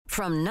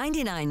From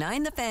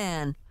 99.9 The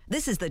Fan,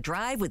 this is The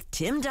Drive with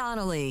Tim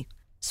Donnelly.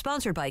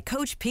 Sponsored by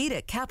Coach Pete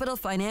at Capital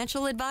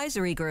Financial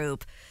Advisory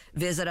Group.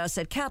 Visit us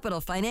at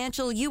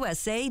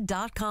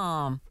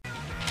capitalfinancialusa.com.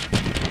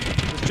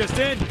 It's just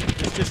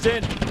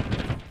in.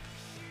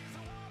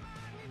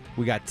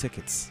 We got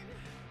tickets.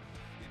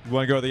 You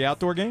want to go to the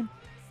outdoor game?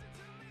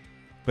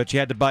 But you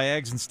had to buy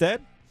eggs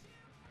instead?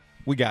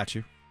 We got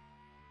you.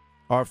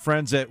 Our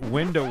friends at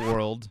Window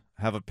World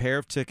have a pair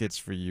of tickets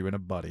for you and a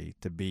buddy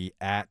to be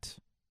at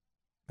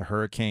the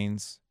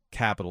Hurricanes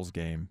Capitals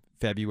game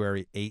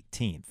February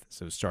 18th.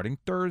 So starting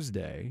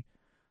Thursday,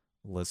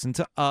 listen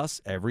to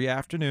us every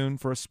afternoon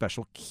for a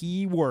special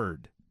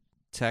keyword.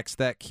 Text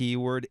that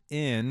keyword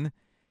in,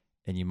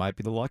 and you might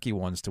be the lucky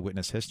ones to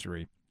witness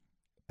history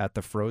at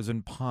the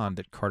Frozen Pond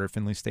at Carter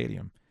Finley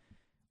Stadium.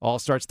 All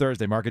starts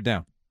Thursday. Mark it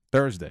down.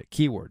 Thursday.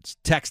 Keywords.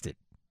 Text it,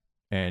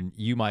 and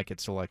you might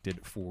get selected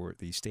for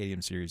the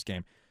Stadium Series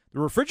game. The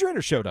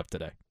refrigerator showed up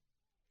today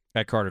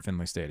at Carter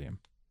Finley Stadium.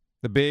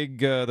 The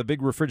big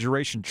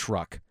refrigeration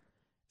truck.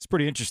 It's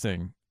pretty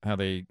interesting how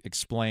they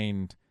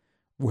explained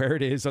where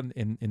it is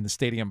in the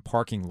stadium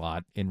parking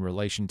lot in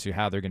relation to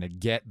how they're going to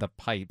get the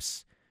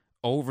pipes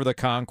over the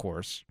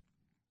concourse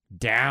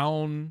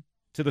down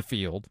to the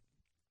field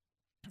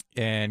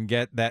and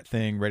get that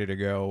thing ready to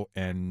go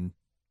and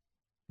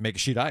make a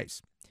sheet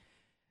ice.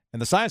 And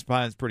the science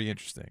behind it is pretty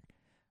interesting.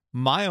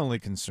 My only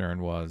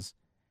concern was,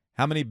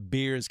 how many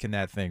beers can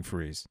that thing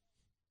freeze?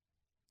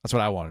 That's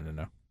what I wanted to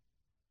know.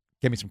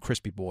 Give me some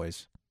crispy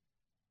boys.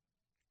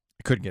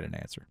 I couldn't get an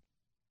answer.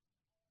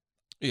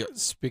 Yeah,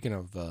 speaking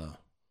of,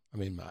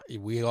 we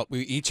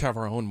each have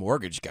our own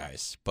mortgage,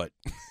 guys, but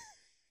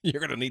you're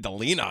going to need to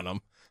lean on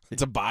them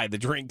to buy the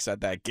drinks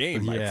at that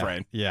game, my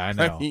friend. Yeah, I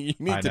know. You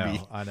need to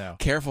be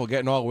careful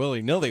getting all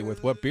willy-nilly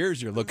with what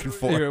beers you're looking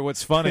for.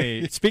 What's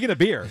funny, speaking of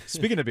beer,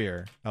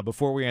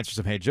 before we answer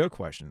some Hey Joe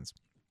questions,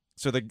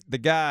 so the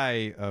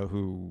guy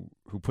who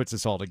puts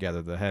this all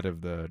together, the head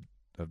of the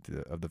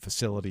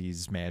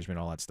facilities management,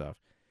 all that stuff,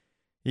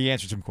 he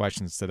answered some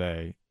questions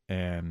today,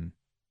 and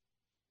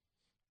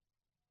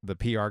the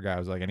PR guy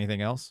was like,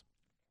 anything else?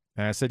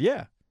 And I said,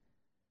 yeah.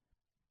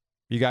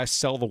 You guys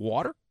sell the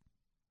water?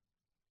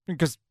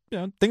 Because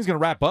things going to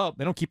wrap up.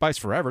 They don't keep ice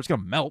forever. It's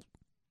going to melt.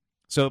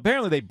 So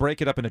apparently they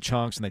break it up into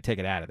chunks and they take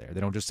it out of there.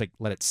 They don't just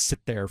let it sit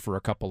there for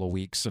a couple of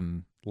weeks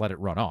and let it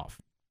run off.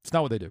 It's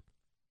not what they do.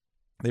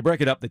 They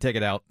break it up, they take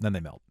it out, and then they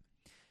melt.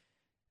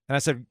 And I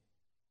said,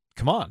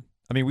 come on.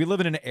 I mean, we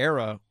live in an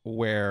era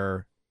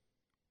where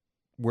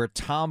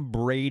Tom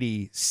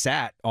Brady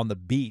sat on the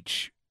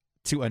beach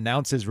to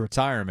announce his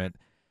retirement.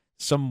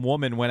 Some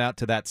woman went out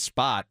to that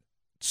spot,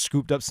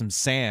 scooped up some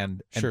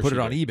sand, and put it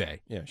on eBay.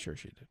 Yeah, sure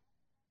she did.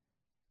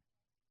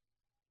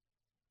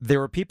 There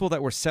were people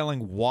that were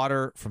selling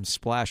water from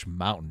Splash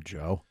Mountain,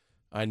 Joe.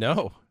 I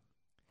know.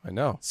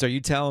 So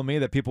you telling me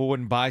that people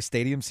wouldn't buy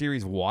Stadium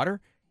Series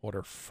water?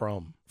 Water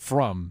from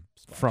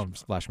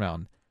Splash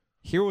Mountain.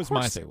 Here's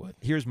my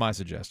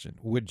suggestion.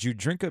 Would you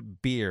drink a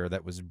beer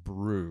that was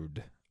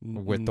brewed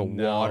with the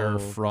water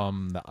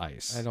from the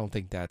ice? I don't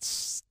think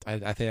that's.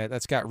 I think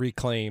that's got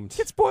reclaimed.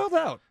 It's boiled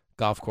out.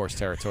 Golf course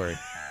territory.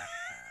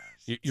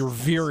 You're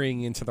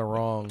veering into the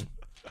wrong.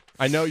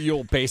 I know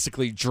you'll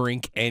basically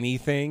drink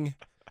anything.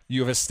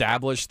 You have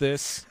established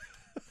this,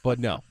 but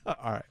no. All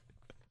right.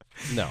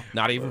 No,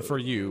 not even for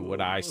you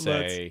would I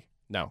say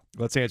no.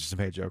 Let's answer some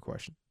Hey Joe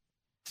question.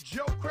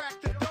 Joe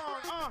cracked the dawn,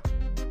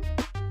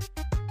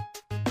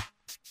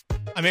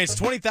 I mean, it's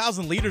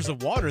 20,000 liters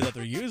of water that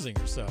they're using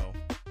or so.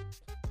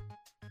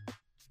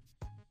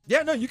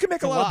 Yeah, no, you can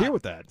make a lot of beer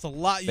with that. It's a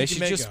lot you they can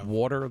should make just of.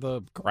 water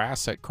the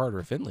grass at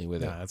Carter Finley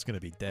with it. Yeah, it's going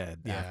to be dead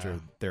after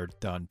they're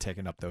done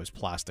taking up those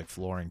plastic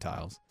flooring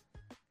tiles.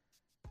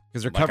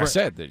 Because they're covering, I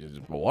said, they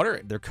just water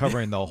it. They're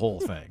covering the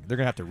whole thing. They're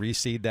going to have to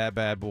reseed that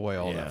bad boy,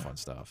 all that fun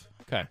stuff.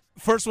 Okay.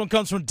 First one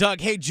comes from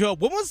Doug. Hey, Joe,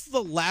 when was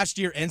the last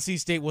year NC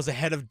State was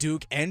ahead of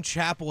Duke and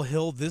Chapel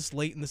Hill this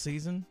late in the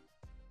season?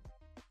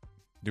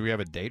 Do we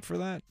have a date for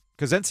that?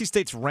 Because NC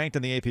State's ranked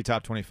in the AP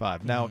Top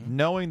 25. Now,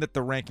 knowing that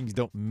the rankings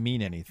don't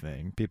mean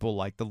anything, people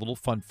like the little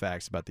fun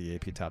facts about the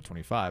AP Top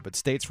 25, but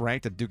State's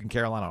ranked and Duke and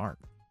Carolina aren't.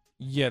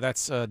 Yeah,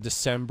 that's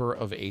December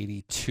of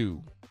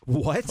 82.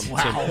 What?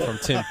 From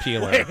Tim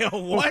Peeler. Wait,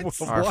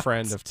 what? Our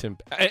friend of Tim.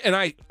 And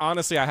I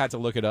honestly, I had to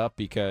look it up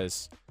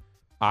because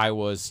I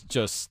was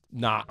just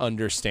not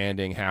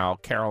understanding how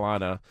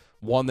Carolina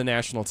won the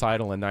national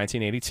title in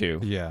 1982.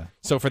 Yeah.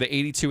 So for the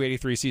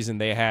 82-83 season,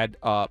 they had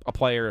a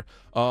player.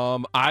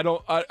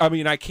 I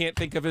mean, I can't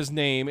think of his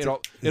name.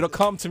 It'll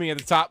come to me at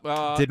the top.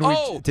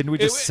 Didn't we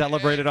just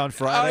celebrate it on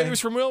Friday? It was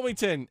from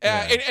Wilmington.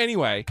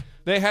 Anyway,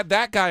 they had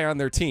that guy on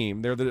their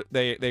team.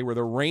 They were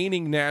the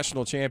reigning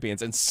national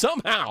champions, and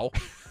somehow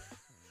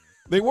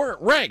they weren't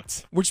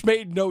ranked, which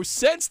made no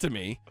sense to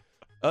me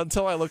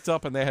until I looked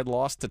up and they had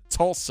lost to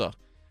Tulsa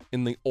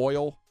in the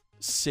Oil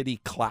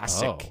City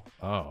Classic.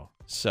 Oh.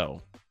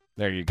 So,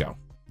 there you go.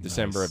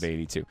 December of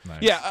 82.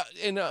 Nice. Yeah,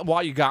 and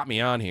while you got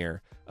me on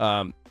here,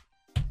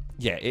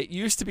 it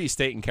used to be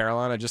State and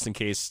Carolina, just in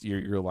case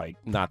you're like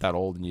not that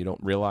old and you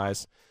don't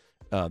realize.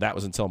 That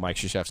was until Mike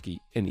Krzyzewski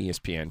and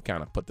ESPN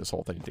kind of put this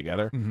whole thing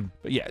together.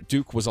 But yeah,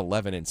 Duke was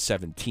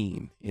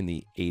 11-17 in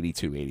the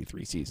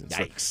 82-83 season.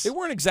 Yikes. So they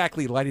weren't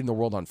exactly lighting the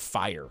world on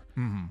fire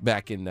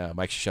back in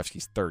Mike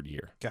Krzyzewski's third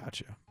year.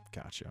 Gotcha.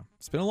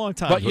 It's been a long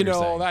time. But,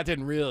 that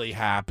didn't really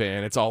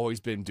happen. It's always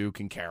been Duke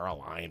and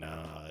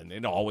Carolina, and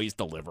it always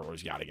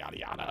delivers, yada, yada,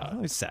 yada.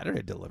 Well,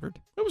 Saturday delivered.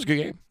 It was a good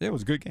game. Yeah, it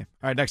was a good game.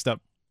 All right, next up.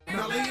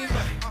 Now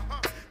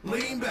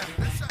lean back.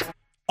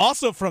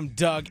 Also from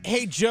Doug,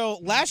 hey, Joe,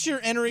 last year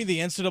entering the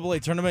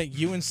NCAA tournament,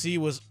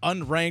 UNC was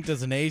unranked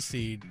as an A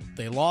seed.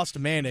 They lost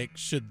Manic.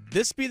 Should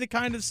this be the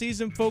kind of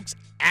season folks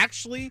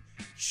actually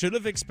should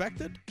have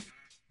expected?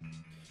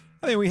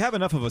 I mean, we have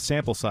enough of a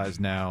sample size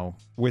now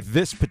with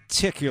this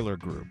particular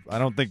group. I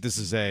don't think this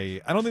is a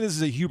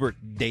Hubert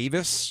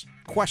Davis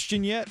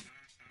question yet,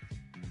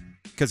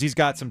 because he's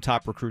got some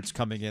top recruits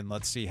coming in.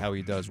 Let's see how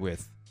he does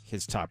with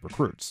his top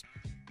recruits.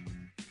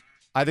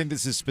 I think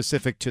this is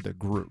specific to the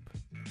group.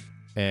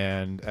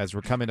 And as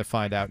we're coming to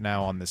find out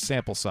now on the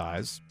sample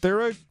size,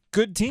 they're a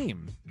good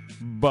team.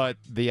 But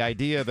the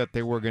idea that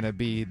they were going to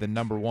be the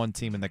number one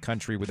team in the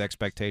country with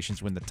expectations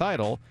to win the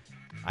title,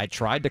 I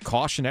tried to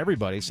caution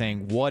everybody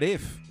saying, what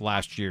if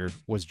last year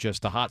was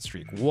just a hot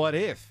streak? What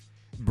if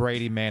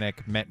Brady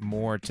Manick meant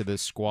more to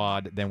this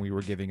squad than we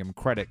were giving him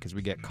credit because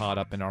we get caught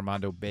up in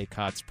Armando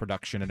Bacot's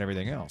production and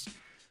everything else?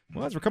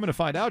 Well, as we're coming to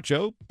find out,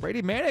 Joe,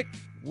 Brady Manick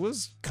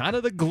was kind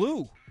of the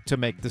glue to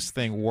make this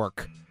thing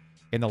work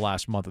in the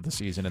last month of the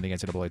season in the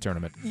NCAA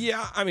tournament.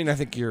 Yeah, I mean, I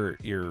think you're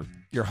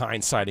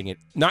hindsighting it.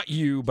 Not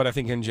you, but I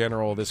think in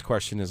general, this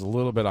question is a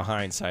little bit of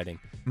hindsighting.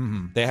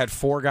 They had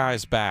 4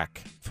 guys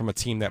back from a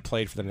team that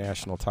played for the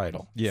national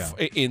title. Yeah.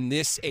 In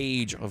this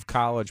age of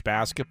college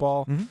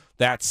basketball,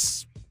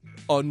 that's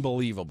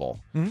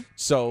unbelievable.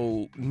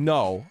 So,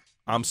 no,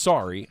 I'm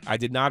sorry. I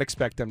did not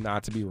expect them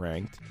not to be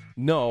ranked.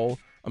 No,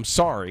 I'm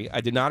sorry.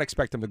 I did not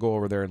expect them to go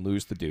over there and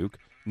lose to Duke.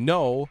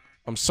 No,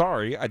 I'm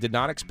sorry. I did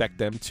not expect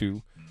them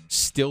to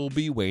still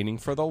be waiting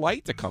for the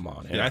light to come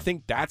on. And I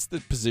think that's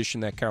the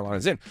position that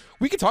Carolina's in.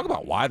 We can talk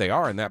about why they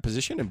are in that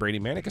position, and Brady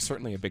Manick is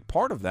certainly a big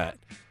part of that.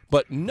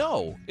 But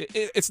no,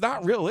 it's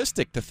not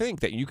realistic to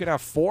think that you could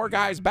have 4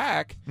 guys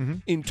back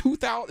in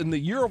the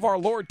year of our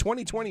Lord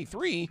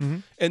 2023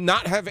 and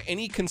not have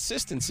any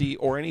consistency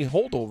or any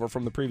holdover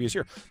from the previous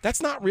year.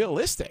 That's not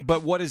realistic.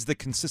 But what is the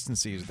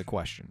consistency is the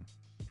question.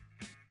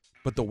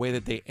 But the way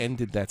that they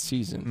ended that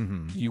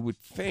season, you would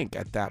think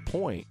at that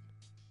point,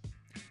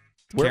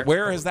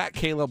 where has that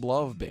Caleb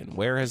Love been?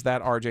 Where has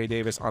that R.J.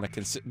 Davis on a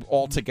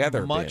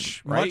altogether been? Right?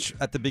 Much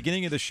at the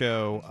beginning of the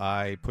show,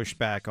 I pushed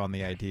back on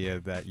the idea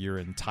that you're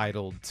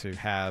entitled to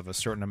have a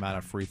certain amount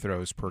of free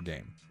throws per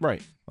game.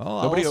 Right.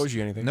 Well, nobody owes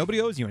you anything.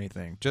 Nobody owes you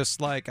anything. Just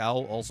like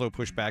I'll also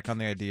push back on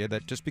the idea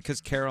that just because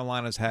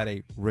Carolina's had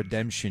a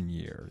redemption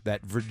year,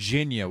 that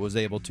Virginia was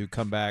able to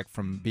come back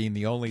from being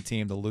the only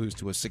team to lose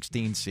to a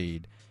 16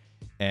 seed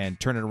and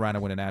turn it around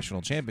and win a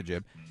national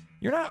championship,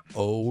 you're not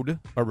owed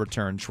a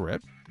return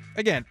trip.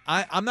 Again,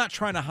 I'm not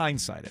trying to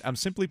hindsight it. I'm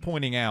simply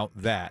pointing out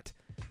that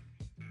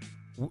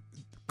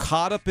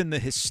caught up in the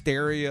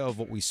hysteria of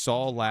what we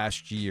saw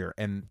last year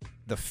and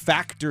the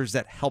factors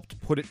that helped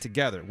put it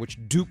together, which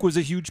Duke was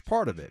a huge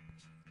part of it,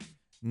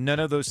 none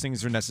of those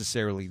things are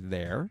necessarily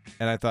there.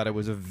 And I thought it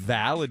was a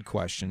valid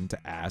question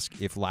to ask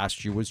if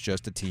last year was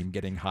just a team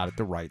getting hot at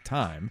the right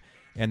time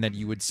and that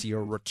you would see a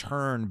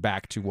return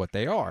back to what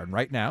they are. And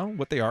right now,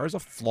 what they are is a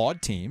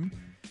flawed team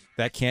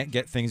that can't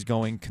get things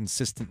going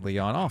consistently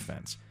on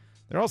offense.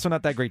 They're also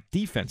not that great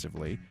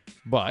defensively,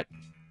 but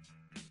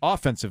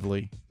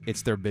offensively,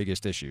 it's their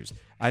biggest issues.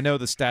 I know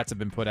the stats have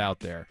been put out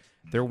there.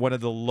 They're one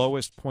of the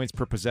lowest points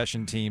per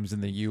possession teams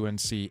in the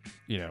UNC,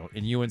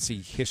 in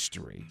UNC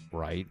history,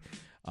 right?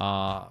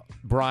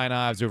 Brian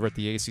Ives over at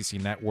the ACC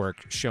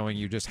Network showing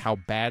you just how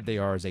bad they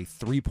are as a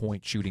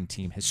three-point shooting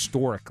team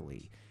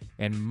historically.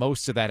 And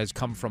most of that has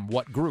come from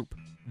what group?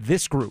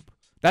 This group.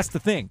 That's the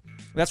thing.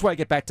 That's why I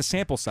get back to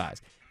sample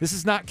size. This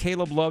is not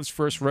Caleb Love's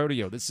first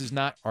rodeo. This is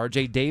not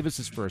R.J.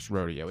 Davis's first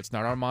rodeo. It's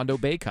not Armando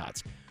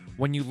Bacot's.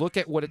 When you look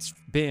at what it's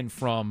been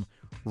from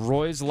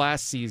Roy's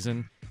last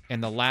season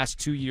and the last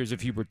 2 years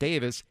of Hubert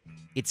Davis,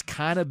 it's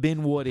kind of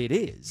been what it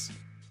is.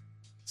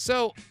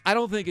 So I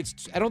don't think it's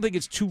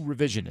too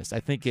revisionist. I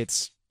think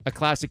it's a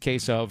classic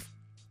case of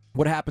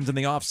what happens in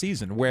the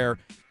offseason where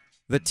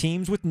the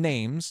teams with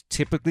names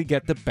typically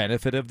get the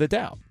benefit of the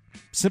doubt.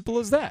 Simple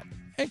as that.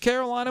 And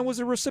Carolina was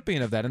a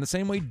recipient of that in the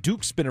same way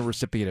Duke's been a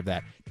recipient of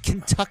that.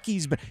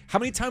 Kentucky's been. How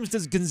many times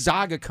does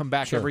Gonzaga come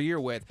back every year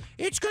with,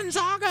 it's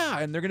Gonzaga,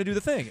 and they're going to do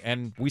the thing?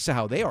 And we saw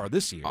how they are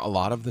this year. A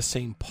lot of the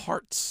same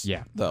parts,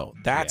 though.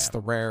 That's the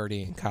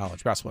rarity in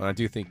college basketball. And I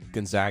do think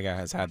Gonzaga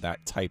has had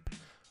that type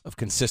of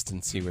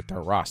consistency with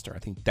their roster. I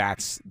think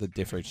that's the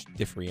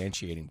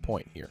differentiating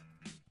point here.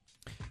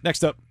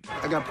 Next up.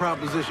 I got a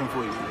proposition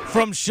for you.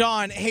 From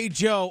Sean, hey,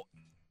 Joe,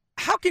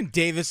 how can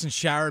Davis and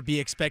Shower be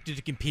expected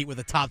to compete with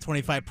a top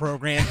 25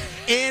 program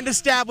and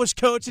established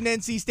coach in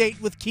NC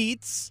State with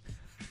Keats?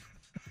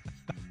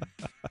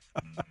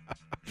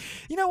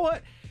 You know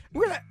what?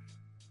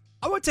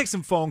 I want to take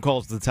some phone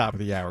calls at the top of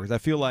the hour because I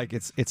feel like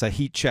it's a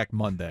heat check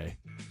Monday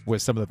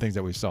with some of the things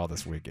that we saw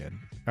this weekend.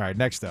 All right,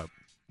 next up.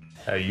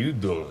 How you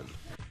doing?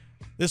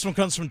 This one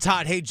comes from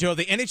Todd. Hey, Joe,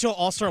 the NHL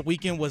All-Star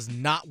Weekend was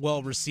not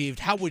well received.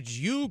 How would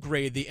you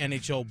grade the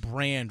NHL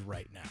brand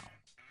right now?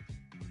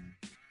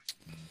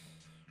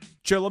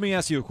 Joe, let me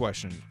ask you a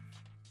question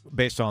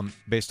based off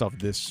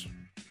this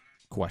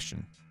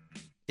question.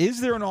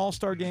 Is there an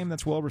All-Star game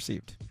that's well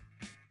received?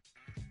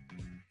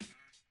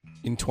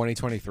 In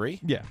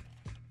 2023? Yeah.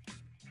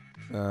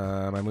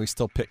 We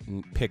still pick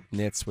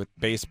nits with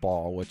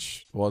baseball,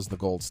 which was the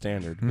gold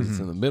standard because it's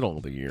in the middle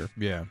of the year.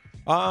 Yeah.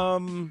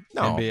 No,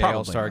 NBA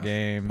All-Star not.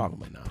 Game.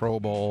 Probably not. Pro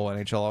Bowl,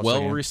 NHL All-Star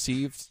Game. Well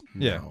received?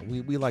 Yeah.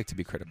 No. We like to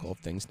be critical of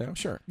things now,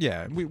 sure.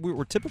 Yeah,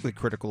 we're typically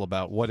critical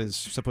about what is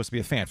supposed to be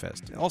a fan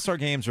fest. All-Star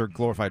games are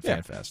glorified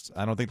fan fests.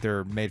 I don't think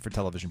they're made for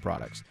television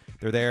products.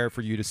 They're there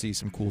for you to see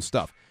some cool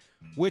stuff,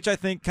 which I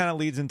think kind of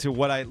leads into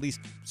what I at least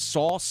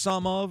saw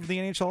some of the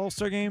NHL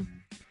All-Star Game.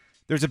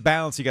 There's a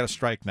balance you got to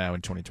strike now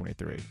in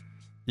 2023.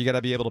 You got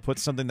to be able to put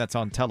something that's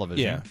on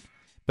television,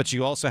 but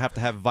you also have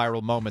to have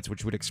viral moments,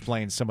 which would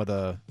explain some of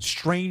the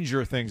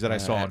stranger things that I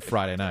saw on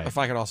Friday night. If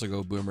I could also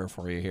go boomer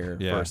for you here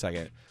for a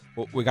second.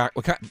 We got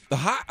the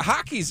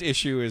hockey's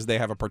issue is they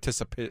have a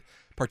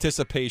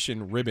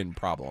participation ribbon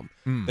problem.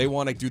 They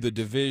want to do the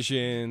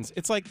divisions.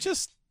 It's like,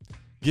 just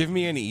give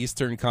me an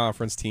Eastern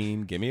Conference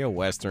team, give me a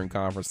Western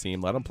Conference team,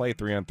 let them play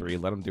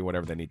 3-on-3, let them do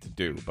whatever they need to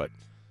do, but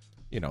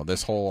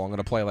this whole I'm going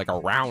to play like a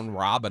round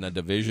robin of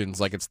divisions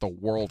like it's the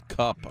World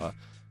Cup.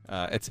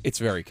 It's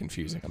very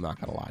confusing. I'm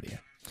not going to lie to you.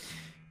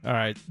 All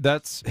right,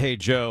 that's Hey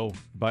Joe.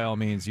 By all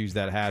means, use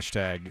that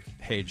hashtag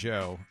Hey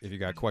Joe. If you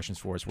got questions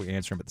for us, we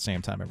answer them at the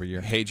same time every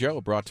year. Hey Joe,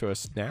 brought to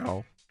us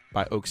now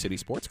by Oak City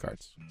Sports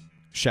Cards.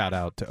 Shout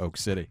out to Oak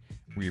City.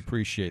 We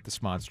appreciate the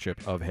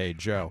sponsorship of Hey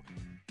Joe.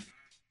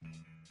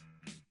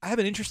 I have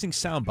an interesting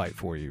soundbite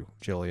for you,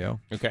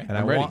 Giglio. Okay, and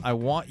I'm ready. I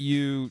want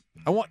you.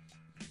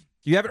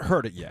 You haven't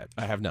heard it yet.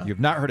 I have not.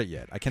 You've not heard it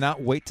yet. I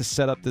cannot wait to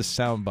set up this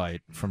soundbite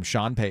from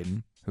Sean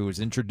Payton, who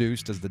was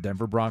introduced as the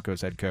Denver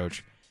Broncos head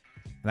coach,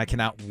 and I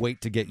cannot wait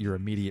to get your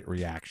immediate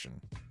reaction.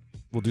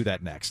 We'll do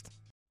that next.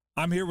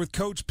 I'm here with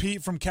Coach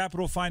Pete from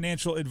Capital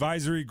Financial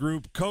Advisory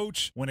Group.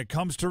 Coach, when it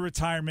comes to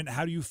retirement,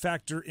 how do you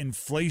factor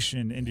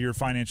inflation into your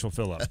financial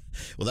fill-up?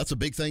 Well, that's a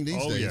big thing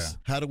these days. Yeah.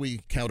 How do we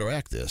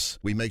counteract this?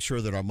 We make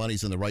sure that our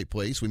money's in the right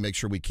place. We make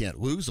sure we can't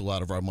lose a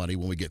lot of our money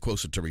when we get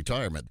closer to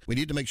retirement. We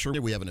need to make sure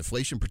we have an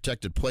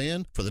inflation-protected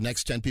plan for the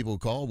next 10 people who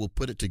call. We'll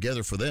put it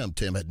together for them,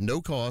 Tim, at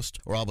no cost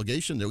or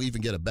obligation. They'll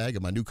even get a bag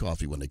of my new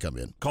coffee when they come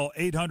in. Call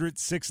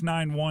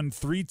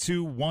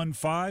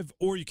 800-691-3215,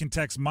 or you can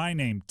text my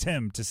name,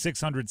 Tim, to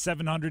 600-700.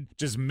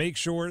 Just make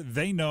sure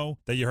they know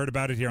that you heard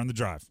about it here on The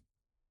Drive.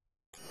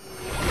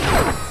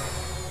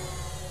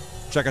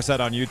 Check us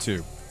out on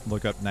YouTube.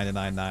 Look up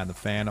 99.9 The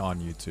Fan on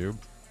YouTube.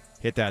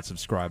 Hit that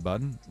subscribe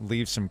button.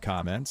 Leave some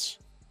comments.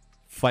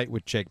 Fight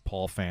with Jake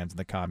Paul fans in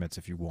the comments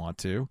if you want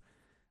to.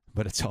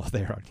 But it's all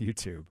there on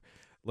YouTube.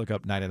 Look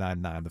up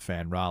 99.9 The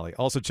Fan Raleigh.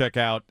 Also check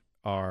out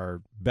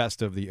our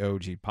Best of the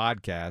OG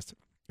podcast.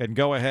 And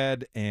go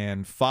ahead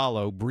and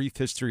follow Brief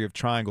History of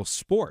Triangle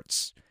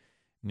Sports.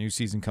 New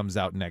season comes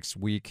out next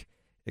week,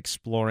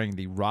 exploring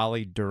the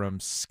Raleigh-Durham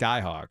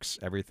Skyhawks,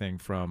 everything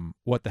from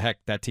what the heck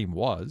that team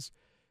was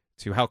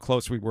to how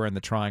close we were in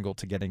the Triangle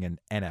to getting an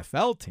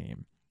NFL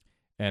team,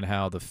 and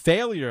how the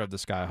failure of the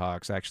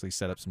Skyhawks actually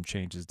set up some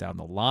changes down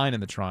the line in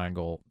the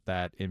Triangle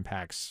that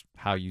impacts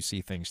how you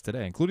see things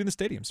today, including the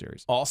Stadium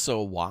Series.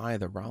 Also, why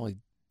the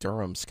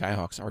Raleigh-Durham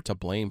Skyhawks are to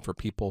blame for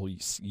people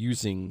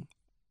using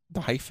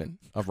the hyphen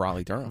of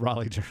Raleigh-Durham.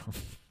 Raleigh-Durham.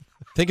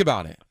 Think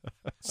about it.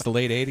 It's the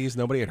late 80s.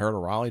 Nobody had heard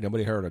of Raleigh.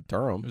 Nobody heard of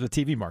Durham. There's a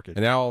TV market.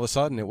 And now all of a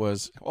sudden it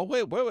was,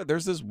 wait.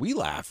 There's this We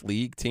Laugh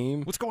League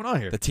team. What's going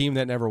on here? The team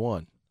that never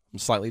won. I'm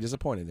slightly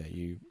disappointed that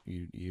you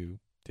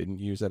didn't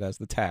use it as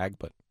the tag,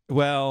 but.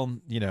 Well,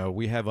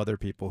 we have other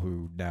people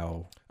who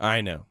now. I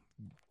know.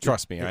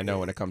 Trust me. I know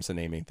when it comes to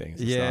naming things.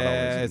 It's not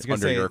always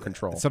under your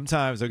control.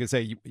 Sometimes I could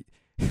say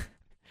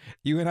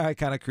you and I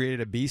kind of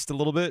created a beast a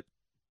little bit.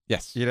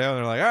 Yes. And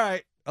they're like, all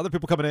right, other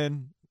people coming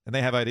in. And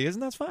they have ideas,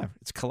 and that's fine.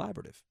 It's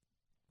collaborative.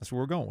 That's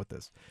where we're going with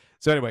this.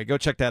 So anyway, go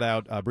check that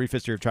out. Brief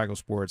History of Triangle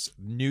Sports.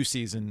 New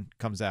season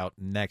comes out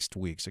next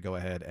week, so go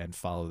ahead and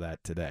follow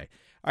that today.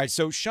 All right,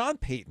 so Sean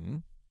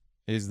Payton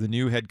is the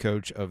new head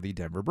coach of the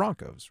Denver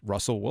Broncos.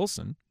 Russell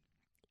Wilson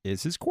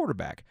is his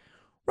quarterback.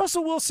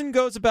 Russell Wilson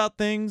goes about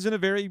things in a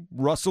very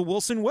Russell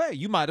Wilson way.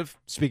 You might have,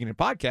 speaking of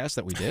podcasts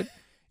that we did,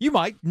 you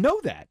might know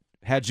that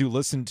had you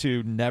listened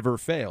to Never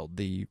Failed,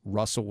 the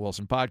Russell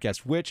Wilson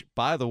podcast, which,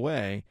 by the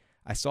way,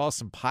 I saw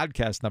some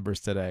podcast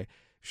numbers today.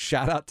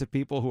 Shout out to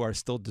people who are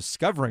still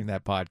discovering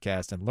that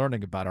podcast and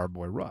learning about our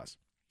boy Russ.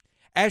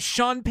 As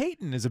Sean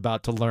Payton is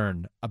about to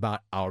learn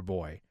about our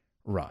boy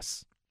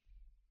Russ.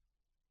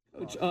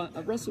 Coach,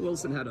 Russell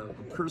Wilson had a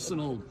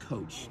personal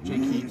coach,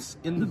 Jake Heaps,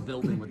 in the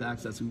building with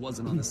access who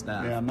wasn't on the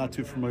staff. Yeah, I'm not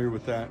too familiar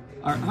with that.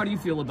 How do you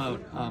feel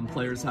about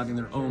players having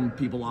their own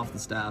people off the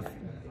staff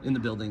in the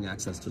building,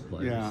 access to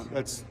players? Yeah,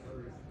 that's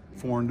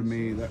foreign to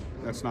me.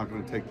 That's not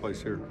going to take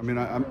place here. I mean,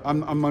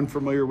 I'm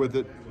unfamiliar with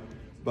it,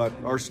 but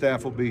our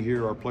staff will be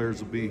here, our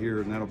players will be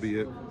here, and that'll be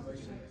it.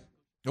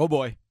 Oh,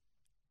 boy.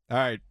 All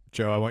right,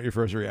 Joe, I want your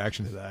first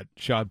reaction to that.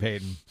 Sean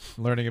Payton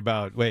learning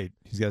about, wait,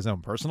 he's got his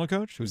own personal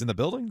coach who's in the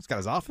building? He's got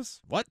his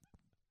office? What?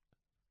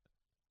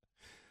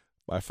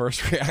 My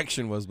first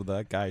reaction was, well,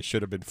 that guy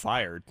should have been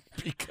fired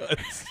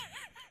because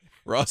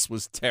Russ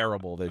was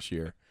terrible this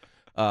year.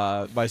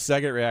 My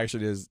second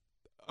reaction is,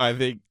 I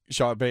think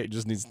Sean Payton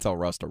just needs to tell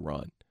Russ to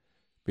run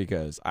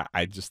because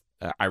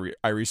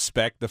I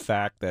respect the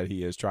fact that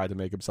he has tried to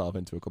make himself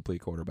into a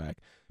complete quarterback,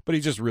 but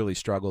he just really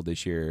struggled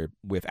this year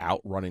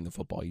without running the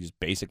football. He just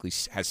basically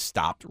has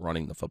stopped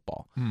running the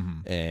football.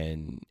 Mm-hmm.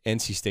 And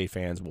NC State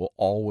fans will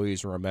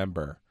always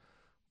remember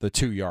the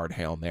 2-yard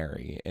Hail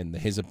Mary and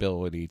his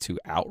ability to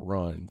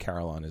outrun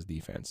Carolina's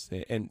defense.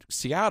 And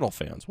Seattle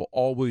fans will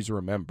always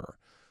remember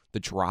the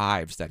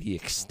drives that he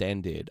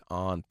extended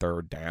on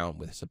third down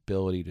with his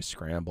ability to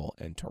scramble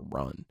and to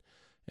run.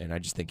 And I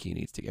just think he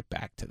needs to get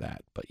back to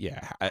that. But,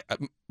 yeah,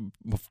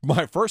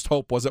 my first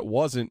hope was it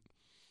wasn't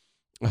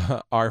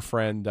our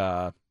friend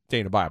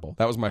Dana Bible.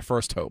 That was my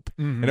first hope,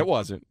 and it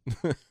wasn't.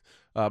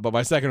 But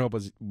my second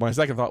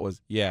thought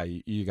was, yeah,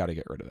 you got to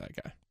get rid of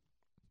that guy.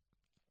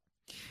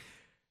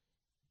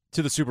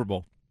 To the Super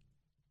Bowl.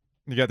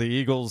 You got the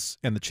Eagles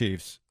and the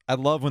Chiefs. I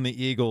love when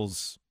the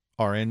Eagles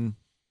are in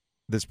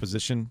this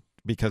position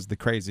because the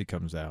crazy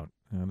comes out.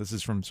 This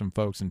is from some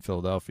folks in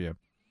Philadelphia.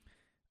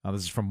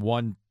 This is from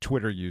one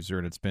Twitter user,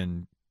 and it's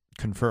been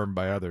confirmed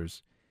by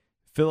others.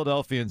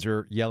 Philadelphians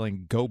are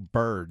yelling "Go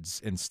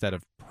Birds" instead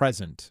of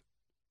 "present"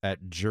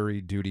 at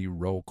jury duty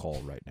roll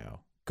call right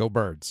now. Go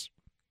Birds.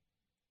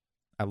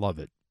 I love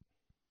it.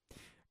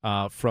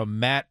 From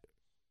Matt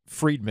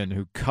Friedman,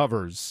 who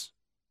covers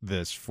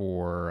this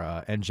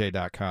for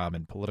NJ.com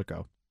and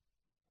Politico.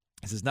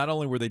 He says, not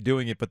only were they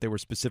doing it, but they were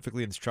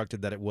specifically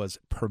instructed that it was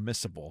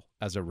permissible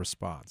as a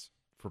response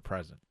for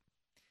present.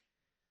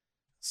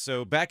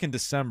 So back in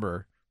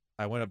December,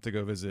 I went up to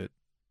go visit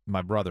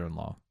my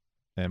brother-in-law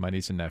and my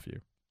niece and nephew.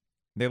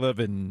 They live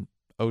in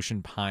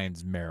Ocean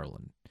Pines,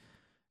 Maryland,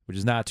 which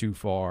is not too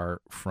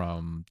far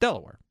from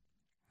Delaware.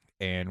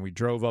 And we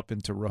drove up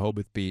into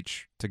Rehoboth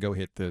Beach to go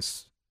hit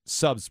this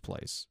subs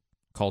place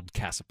called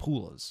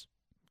Casapula's.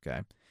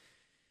 Okay.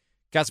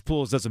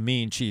 Casapula's doesn't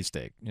mean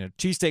cheesesteak. You know,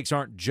 cheesesteaks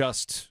aren't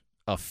just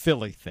a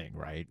Philly thing,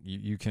 right?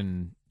 You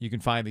can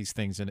find these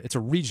things, and it's a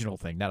regional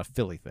thing, not a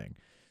Philly thing.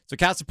 So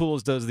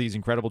Casapula's does these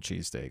incredible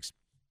cheesesteaks,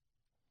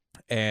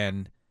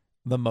 and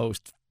the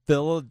most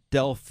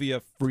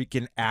Philadelphia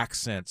freaking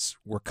accents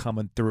were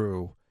coming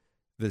through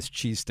this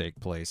cheesesteak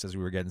place as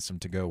we were getting some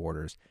to-go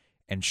orders.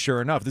 And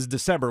sure enough, this is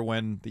December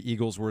when the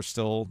Eagles were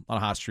still on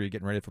a hot streak,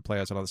 getting ready for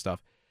playoffs and all this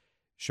stuff.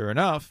 Sure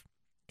enough,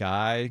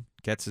 guy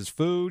gets his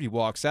food, he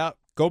walks out,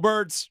 "Go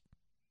Birds."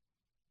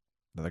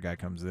 Another guy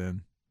comes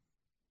in,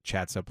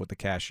 chats up with the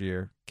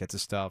cashier, gets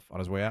his stuff on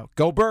his way out.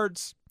 "Go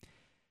Birds."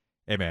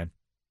 Hey, man,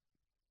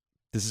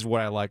 this is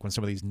what I like when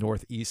some of these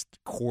Northeast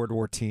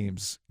corridor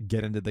teams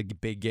get into the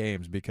big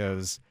games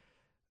because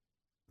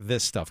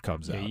this stuff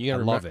comes out. I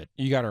love it.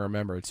 You got to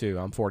remember, too,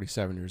 I'm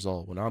 47 years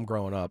old. When I'm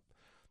growing up,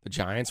 the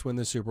Giants win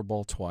the Super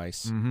Bowl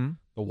twice. Mm-hmm.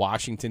 The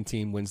Washington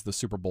team wins the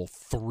Super Bowl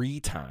 3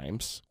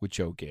 times with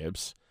Joe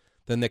Gibbs.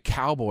 Then the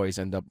Cowboys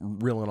end up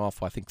reeling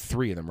off, I think,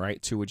 3 of them,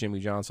 right? 2 with Jimmy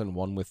Johnson,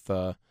 1 with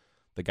the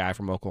guy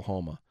from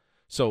Oklahoma.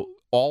 So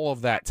all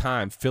of that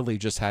time, Philly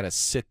just had to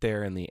sit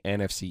there in the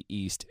NFC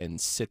East and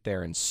sit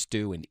there and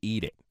stew and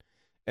eat it.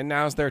 And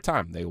now's their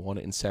time. They won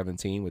it in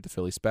 17 with the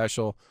Philly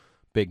Special,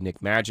 Big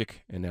Nick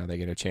Magic, and now they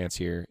get a chance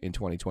here in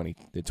 2020,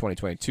 the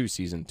 2022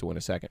 season to win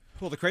a second.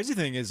 Well, the crazy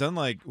thing is,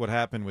 unlike what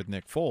happened with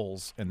Nick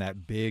Foles and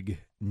that big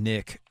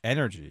Nick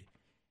energy,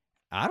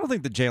 I don't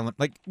think the Jalen,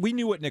 like, we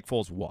knew what Nick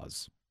Foles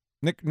was.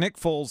 Nick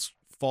Foles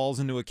falls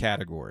into a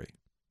category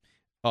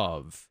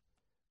of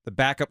the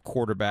backup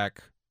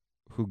quarterback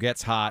who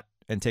gets hot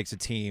and takes a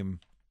team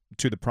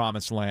to the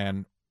promised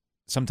land,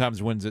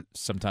 sometimes wins it,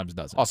 sometimes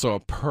doesn't. Also a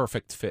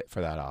perfect fit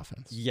for that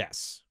offense.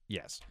 Yes.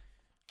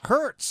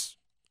 Hurts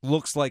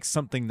looks like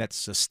something that's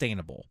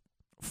sustainable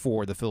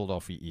for the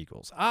Philadelphia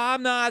Eagles.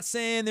 I'm not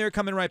saying they're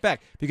coming right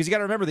back because you got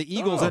to remember the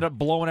Eagles ended up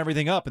blowing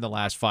everything up in the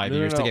last 5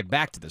 years to get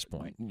back to this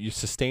point.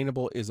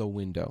 Sustainable is a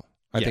window.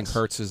 I think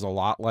Hurts is a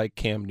lot like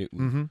Cam Newton.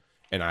 Mm-hmm.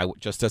 And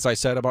just as I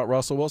said about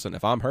Russell Wilson,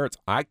 if I'm Hurts,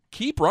 I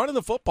keep running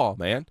the football,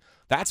 man.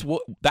 That's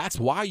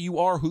why you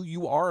are who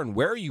you are and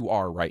where you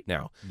are right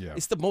now. Yeah.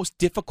 It's the most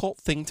difficult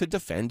thing to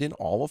defend in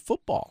all of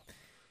football.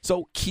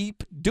 So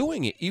keep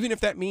doing it, even if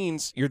that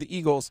means you're the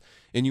Eagles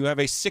and you have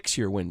a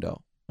 6-year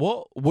window.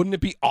 Well, wouldn't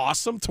it be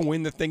awesome to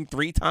win the thing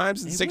 3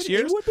 times in 6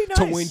 years? It would be nice.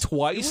 To win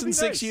twice in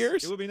 6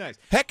 years? It would be nice.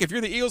 Heck, if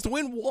you're the Eagles, to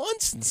win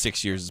once in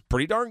 6 years is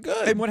pretty darn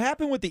good. And what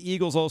happened with the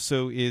Eagles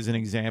also is an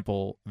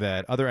example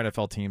that other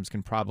NFL teams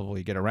can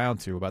probably get around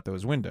to about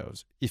those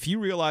windows. If you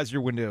realize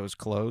your window is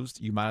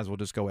closed, you might as well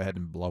just go ahead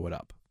and blow it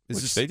up.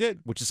 They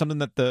did. Which is something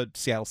that the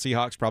Seattle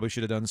Seahawks probably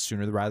should have done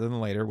sooner rather than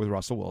later with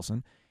Russell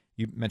Wilson.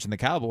 you mentioned the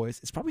Cowboys.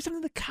 It's probably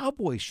something the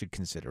Cowboys should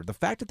consider. The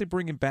fact that they're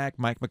bringing back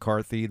Mike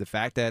McCarthy, the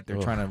fact that they're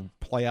trying to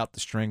play out the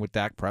string with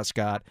Dak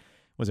Prescott.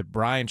 Was it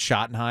Brian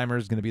Schottenheimer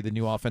is going to be the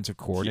new offensive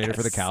coordinator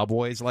for the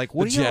Cowboys? Like,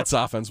 what the Jets'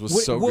 offense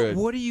was so good.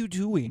 What are you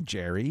doing,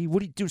 Jerry? What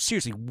do you do?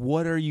 Seriously,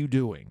 what are you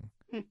doing?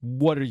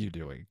 What are you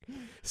doing?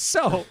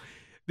 So,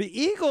 the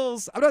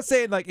Eagles. I'm not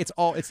saying like it's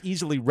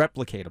easily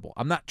replicatable.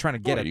 I'm not trying to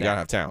get at that. You gotta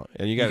have talent,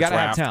 and you gotta have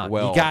draft talent.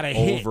 well you gotta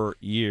hit. over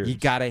years. You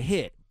gotta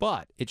hit,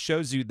 but it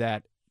shows you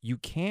that you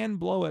can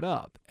blow it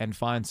up and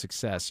find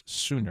success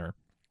sooner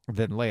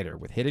than later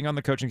with hitting on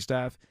the coaching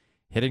staff,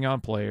 hitting on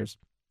players,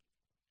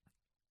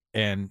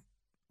 and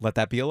let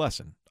that be a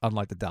lesson,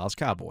 unlike the Dallas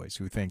Cowboys,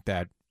 who think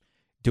that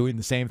doing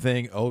the same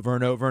thing over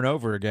and over and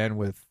over again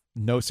with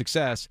no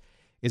success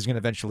is going to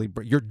eventually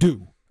you're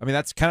due. I mean,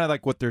 that's kind of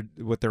like what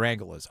their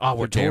angle is. Oh,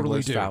 we're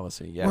totally due.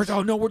 Fallacy, yes.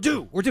 We're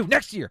due. We're due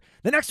next year.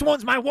 The next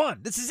one's my one.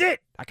 This is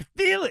it. I can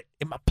feel it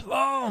in my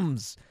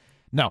plums.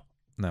 No,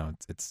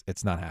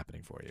 it's not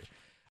happening for you.